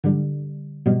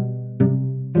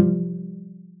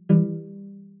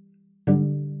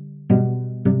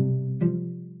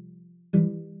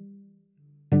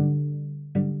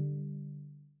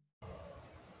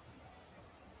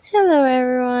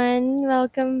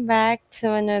welcome back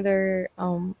to another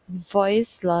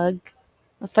voice log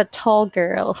of a tall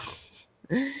girl.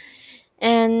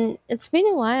 And it's been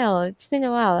a while. It's been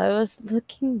a while. I was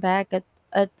looking back at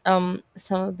some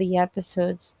of the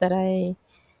episodes that I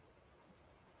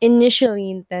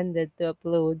initially intended to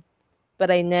upload,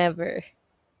 but I never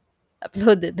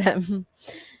uploaded them.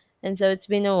 And so it's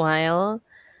been a while.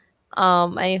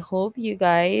 I hope you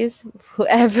guys,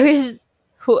 whoever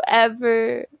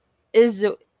is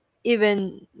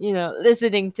even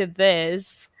listening to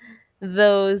this,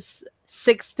 those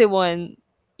 61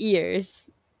 years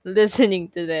listening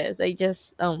to this. I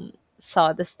just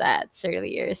saw the stats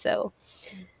earlier, so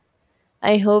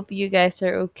I hope you guys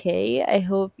are okay. I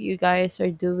hope you guys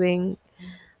are doing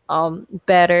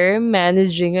better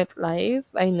managing at life.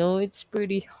 I know it's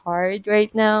pretty hard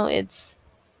right now. It's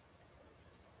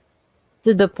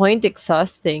to the point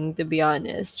exhausting, to be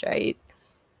honest, right?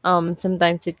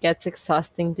 Sometimes it gets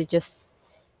exhausting to just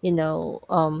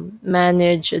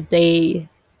manage a day,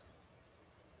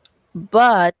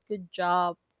 but good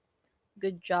job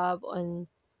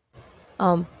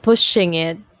on pushing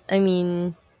it. I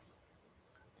mean,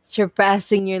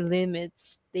 surpassing your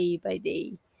limits day by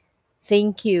day.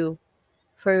 Thank you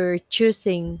for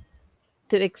choosing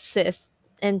to exist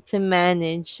and to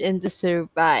manage and to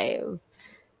survive.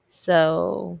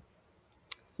 So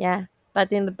yeah,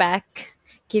 pat in the back,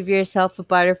 give yourself a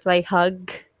butterfly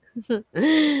hug.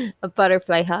 A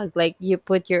butterfly hug, like you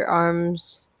put your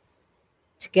arms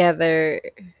together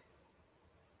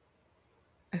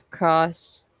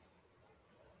across.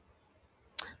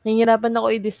 Nahihirapan ako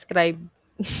i-describe.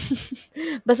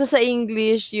 Basta sa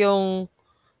English, yung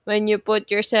when you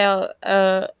put yourself,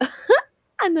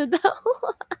 ano daw?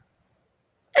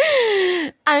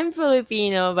 I'm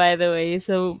Filipino, by the way,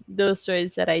 so those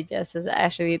words that I just is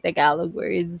actually Tagalog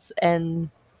words, and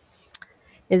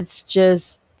it's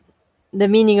just the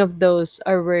meaning of those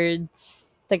are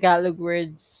words, Tagalog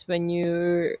words, when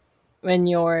you're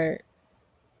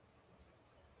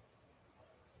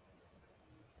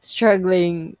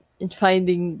struggling and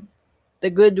finding the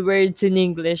good words in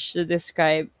English to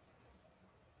describe.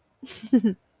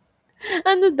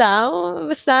 Ano daw?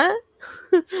 Basta?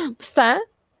 Basta?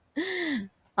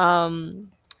 Um,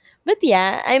 but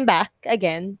yeah, I'm back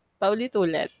again.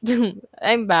 Paulit-ulit.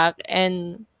 I'm back,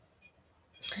 and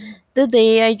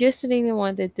today I just really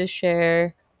wanted to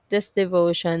share this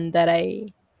devotion that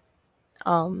I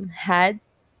had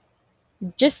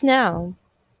just now.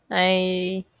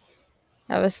 I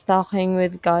I was talking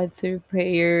with God through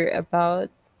prayer about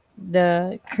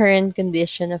the current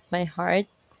condition of my heart,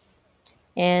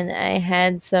 and I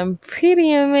had some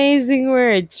pretty amazing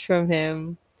words from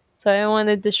him. So I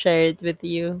wanted to share it with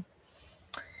you.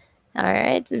 All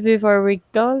right, but before we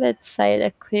go, let's say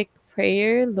a quick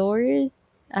prayer. Lord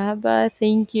Abba,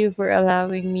 thank you for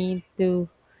allowing me to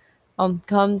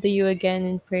come to you again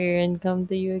in prayer and come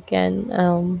to you again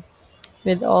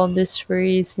with all these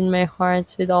worries in my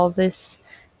heart, with all these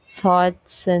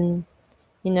thoughts and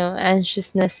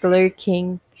anxiousness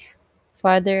lurking.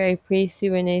 Father, I praise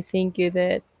you and I thank you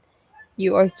that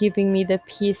you are giving me the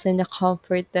peace and the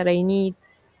comfort that I need.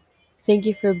 Thank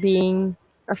you for being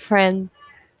a friend,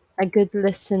 a good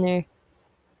listener,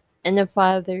 and a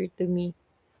father to me.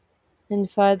 And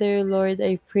Father, Lord,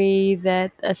 I pray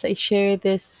that as I share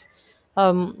this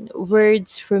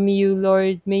words from you,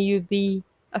 Lord, may you be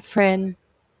a friend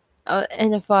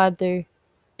and a father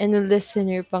and a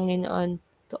listener, Panginoon,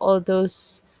 to all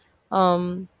those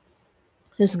um,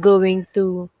 who's going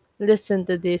to listen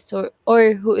to this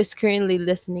or who is currently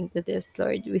listening to this,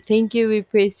 Lord. We thank you, we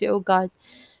praise you, oh God.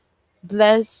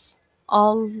 Bless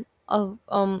all of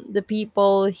the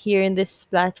people here in this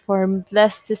platform.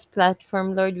 Bless this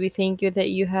platform, Lord. We thank you that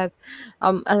you have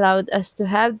allowed us to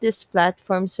have this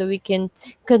platform so we can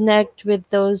connect with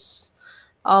those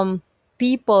um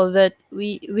people that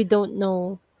we don't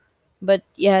know, but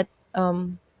yet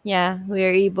yeah,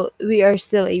 we are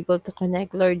still able to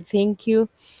connect. Lord, thank you,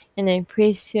 and I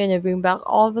praise you, and I bring back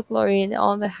all the glory and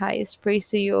all the highest praise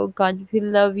to you, oh God. We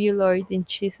love you, Lord. In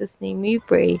Jesus' name we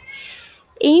pray.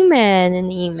 Amen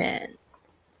and amen.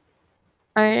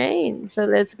 All right, so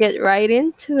let's get right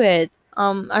into it.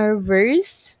 Our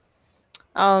verse,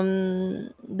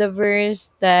 the verse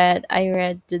that I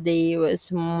read today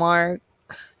was Mark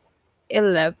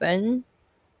 11,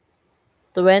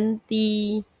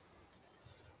 20.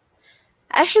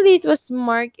 Actually, it was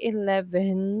Mark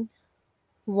 11,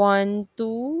 1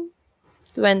 to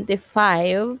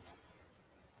 25.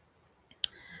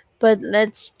 But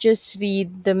let's just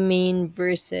read the main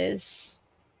verses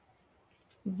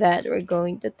that we're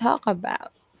going to talk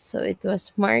about. So it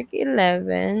was Mark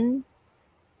 11,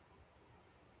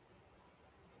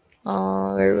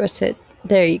 Where was it?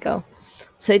 There you go.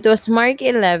 So it was Mark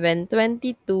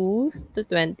 11:22 to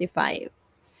 25.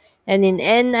 And in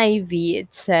NIV,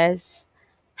 it says,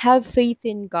 "Have faith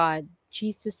in God."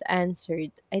 Jesus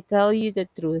answered, "I tell you the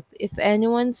truth. If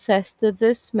anyone says to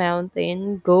this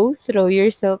mountain, 'Go throw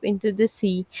yourself into the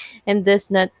sea,' and does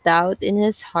not doubt in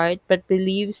his heart, but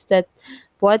believes that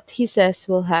what he says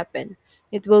will happen,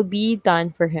 it will be done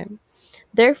for him.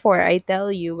 Therefore, I tell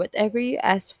you, whatever you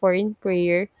ask for in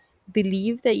prayer,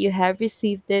 believe that you have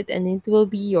received it and it will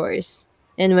be yours.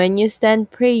 And when you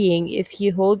stand praying, if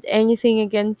you hold anything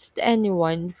against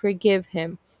anyone, forgive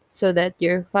him, so that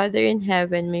your Father in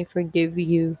heaven may forgive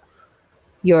you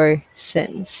your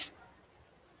sins."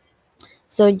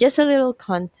 So, just a little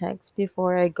context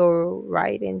before I go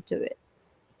right into it.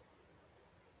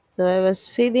 So, I was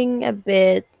feeling a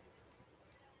bit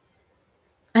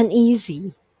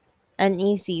uneasy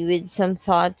uneasy with some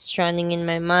thoughts running in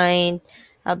my mind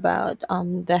about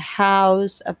the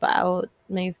house, about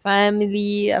my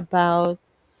family, about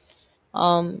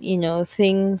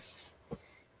things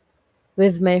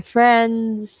with my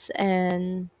friends,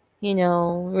 and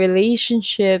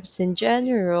relationships in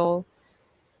general.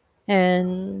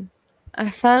 And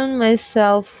I found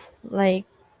myself like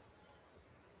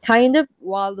kind of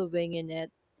wallowing in it,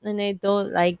 and I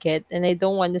don't like it, and I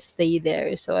don't want to stay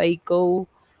there, so I go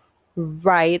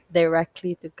right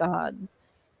directly to God.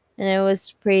 And I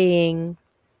was praying,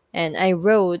 and I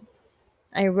wrote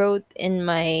in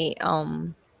my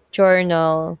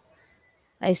journal.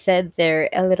 I said there,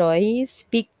 "Elroy,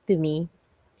 speak to me.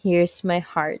 Here's my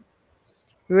heart.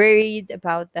 Worried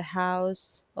about the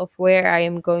house, of where I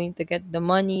am going to get the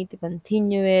money to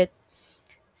continue it,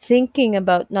 thinking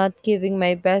about not giving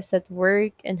my best at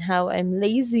work and how I'm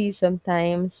lazy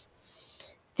sometimes,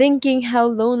 thinking how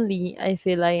lonely I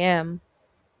feel I am.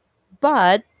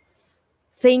 But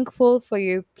thankful for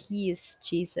your peace,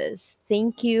 Jesus.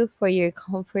 Thank you for your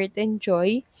comfort and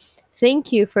joy.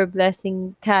 Thank you for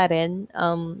blessing Karen,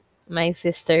 my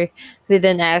sister, with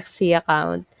an Axie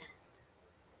account.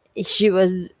 She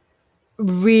was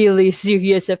really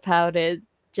serious about it.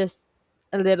 Just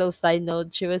a little side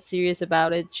note, she was serious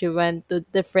about it. She went to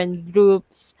different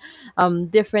groups,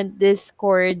 different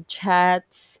Discord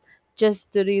chats,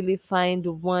 just to really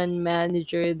find one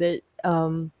manager that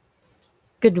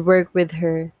could work with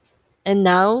her. And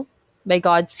now, by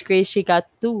God's grace, she got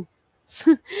two.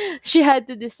 She had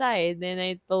to decide, and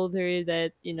I told her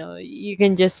that you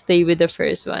can just stay with the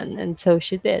first one, and so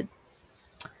she did.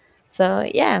 So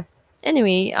yeah.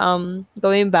 Anyway,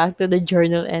 going back to the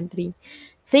journal entry.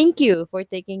 Thank you for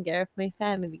taking care of my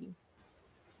family.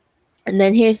 And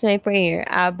then here's my prayer.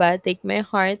 Abba, take my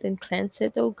heart and cleanse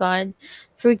it, O God.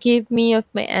 Forgive me of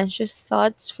my anxious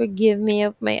thoughts. Forgive me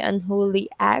of my unholy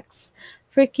acts.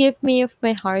 Forgive me of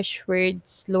my harsh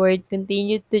words. Lord,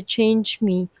 continue to change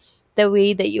me the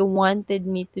way that you wanted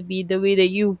me to be, the way that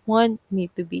you want me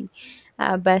to be.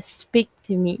 Abba, speak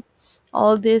to me.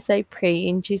 All this I pray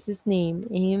in Jesus' name.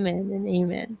 Amen and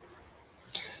amen.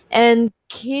 And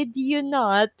kid you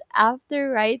not,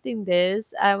 after writing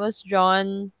this, I was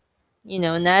drawn,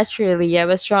 naturally, I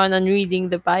was drawn on reading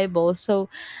the Bible. So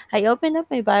I opened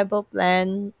up my Bible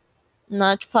plan,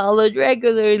 not followed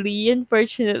regularly,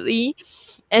 unfortunately,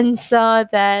 and saw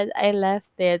that I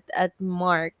left it at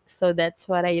Mark. So that's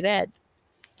what I read.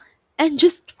 And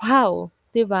just wow,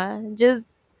 diba?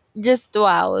 Just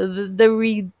wow.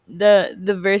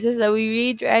 The verses that we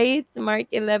read, right? Mark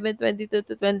 11:22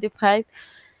 to 25.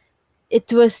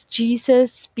 It was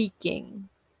Jesus speaking.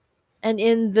 And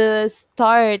in the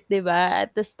start, diba?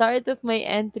 At the start of my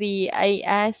entry, I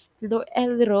asked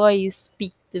Elroy,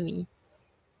 speak to me.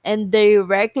 And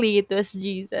directly it was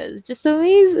Jesus. Just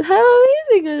amazing. How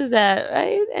amazing was that,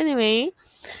 right? Anyway,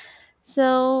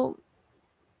 so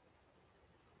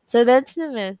that's the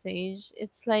message.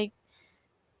 It's like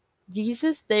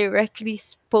Jesus directly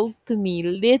spoke to me,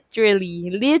 literally.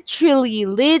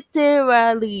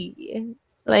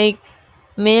 Like,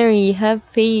 Mary, have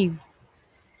faith.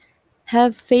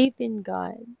 Have faith in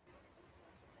God.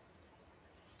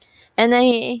 And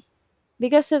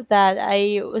because of that,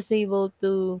 I was able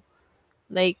to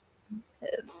like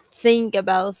think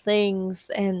about things,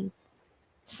 and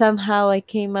somehow I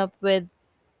came up with,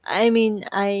 I mean,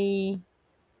 I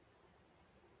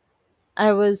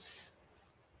was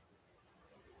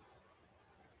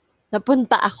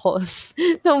napunta ako.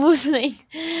 Naubos na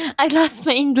I lost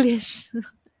my English.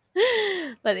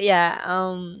 But yeah,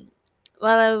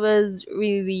 while I was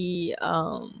really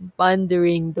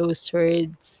pondering those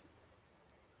words,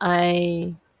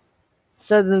 I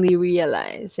suddenly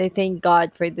realized, I thank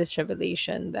God for this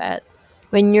revelation, that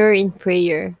when you're in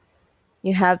prayer,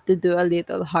 You have to do a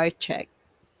little heart check.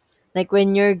 Like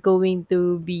when you're going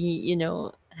to be,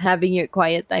 having your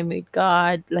quiet time with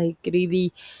God, like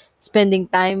really spending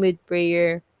time with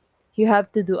prayer, you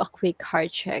have to do a quick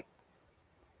heart check.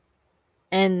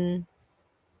 And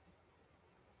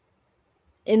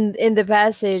in the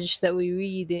passage that we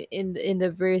read, in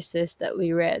the verses that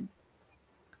we read,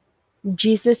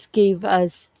 Jesus gave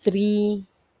us three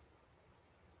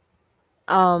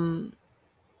um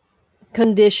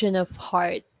condition of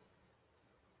heart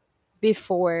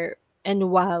before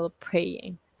and while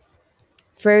praying.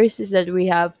 First is that we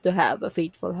have to have a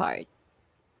faithful heart.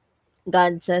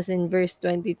 God says in verse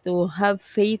 22, have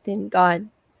faith in God.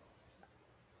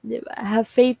 Diba? Have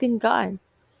faith in God.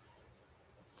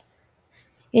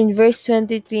 In verse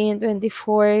 23 and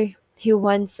 24, He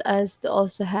wants us to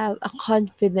also have a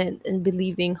confident and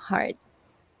believing heart.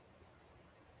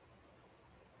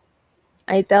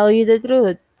 I tell you the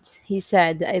truth, He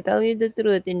said. I tell you the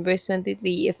truth in verse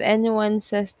 23. If anyone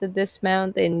says to this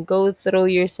mountain, go throw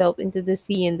yourself into the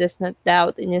sea, and does not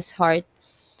doubt in his heart,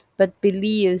 but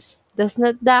believes, does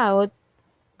not doubt,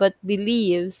 but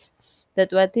believes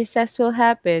that what he says will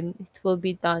happen, it will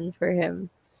be done for him.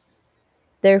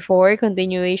 Therefore,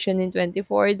 continuation in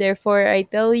 24, therefore I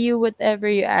tell you, whatever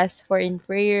you ask for in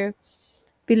prayer,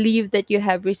 believe that you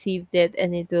have received it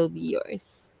and it will be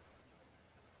yours.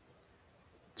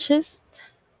 Just,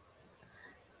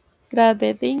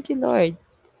 grabe, thank you, Lord.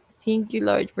 Thank you,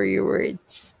 Lord, for your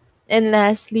words. And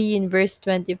lastly, in verse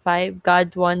 25,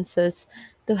 God wants us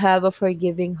to have a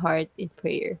forgiving heart in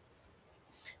prayer.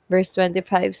 Verse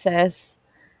 25 says,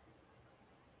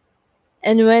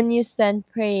 and when you stand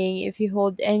praying, if you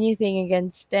hold anything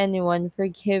against anyone,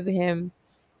 forgive him,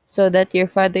 so that your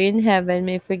Father in heaven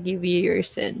may forgive you your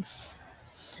sins.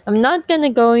 I'm not gonna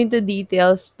go into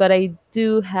details, but I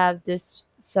do have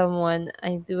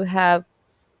I do have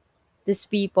this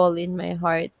people in my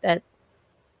heart that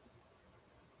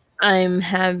I'm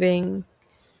having,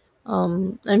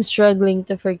 I'm struggling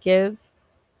to forgive.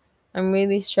 I'm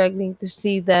really struggling to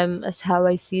see them as how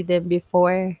I see them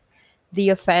before the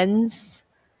offense.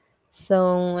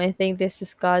 So I think this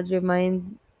is God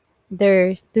reminder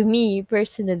to me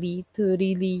personally to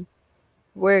really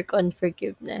work on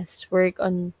forgiveness, work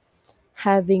on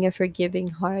having a forgiving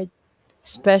heart,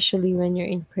 especially when you're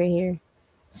in prayer,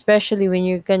 especially when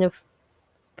you're gonna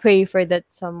pray for that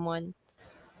someone.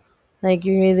 Like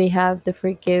you really have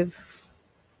to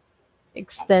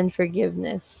extend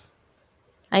forgiveness.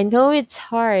 I know it's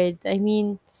hard. I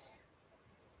mean,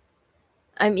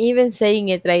 I'm even saying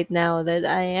it right now that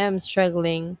I am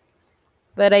struggling,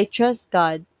 but I trust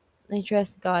God. I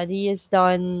trust God. He has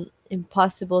done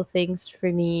impossible things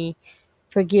for me.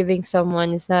 Forgiving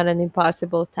someone is not an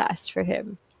impossible task for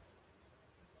him.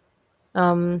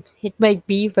 It might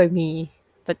be for me,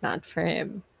 but not for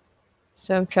him.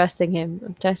 So I'm trusting him.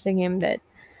 I'm trusting him that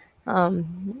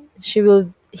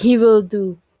he will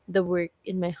do the work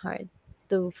in my heart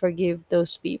to forgive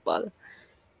those people.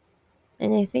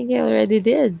 And I think he already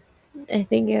did. I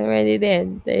think he already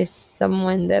did. There's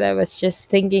someone that I was just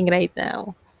thinking right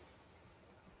now.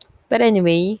 But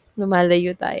anyway,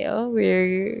 lumalayo tayo.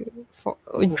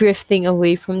 Drifting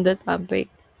away from the topic.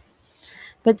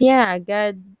 But yeah,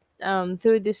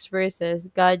 through these verses,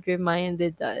 God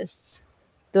reminded us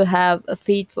to have a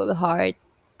faithful heart,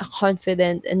 a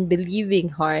confident and believing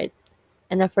heart,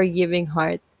 and a forgiving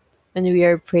heart when we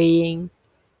are praying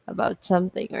about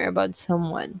something or about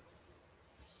someone.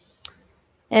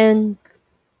 And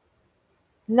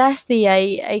lastly,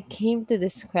 I came to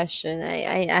this question.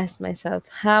 I asked myself,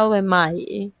 how am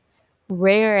I?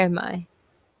 Where am I?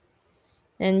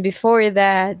 And before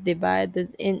that, diba,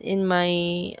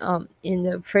 in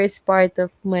the first part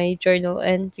of my journal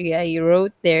entry, I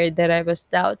wrote there that I was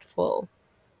doubtful,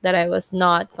 that I was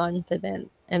not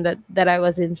confident, and that I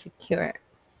was insecure.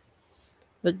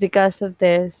 But because of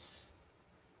this,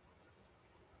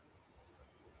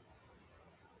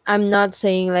 I'm not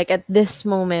saying like at this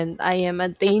moment I am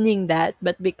attaining that,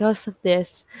 but because of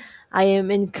this, I am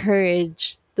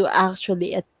encouraged to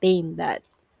actually attain that.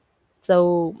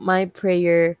 So my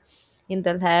prayer in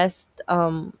the last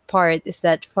part is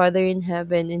that, Father in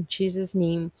heaven, in Jesus'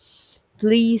 name,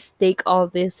 please take all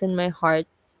this in my heart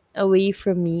away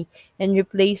from me and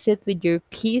replace it with your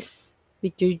peace,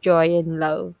 with your joy and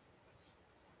love.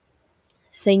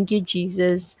 Thank you,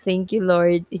 Jesus. Thank you,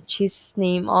 Lord. In Jesus'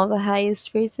 name, all the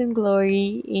highest praise and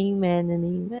glory. Amen and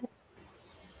amen.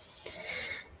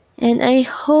 And I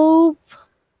hope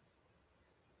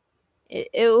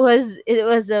it was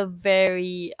a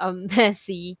very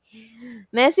messy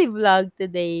vlog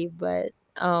today, but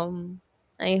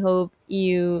I hope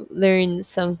you learned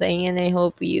something, and I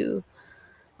hope you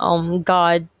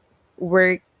God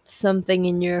worked something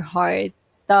in your heart,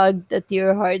 tugged at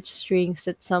your heartstrings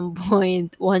at some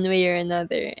point, one way or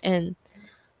another. And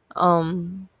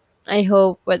um, I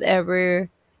hope whatever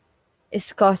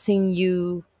is causing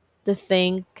you to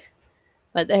think,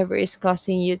 whatever is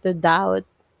causing you to doubt,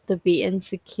 to be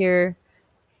insecure,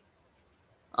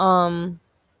 um,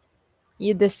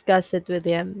 you discuss it with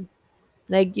Him.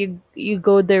 Like you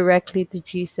go directly to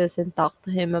Jesus and talk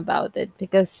to Him about it,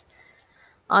 because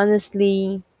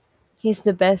honestly, He's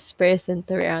the best person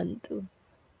to run to.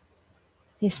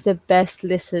 He's the best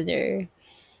listener,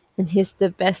 and He's the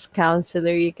best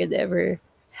counselor you could ever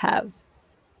have.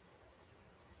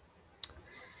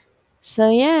 So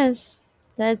yes,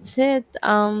 that's it.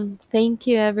 Thank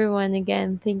you everyone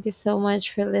again. Thank you so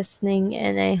much for listening,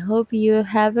 and I hope you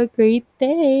have a great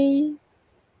day.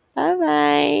 Bye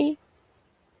bye.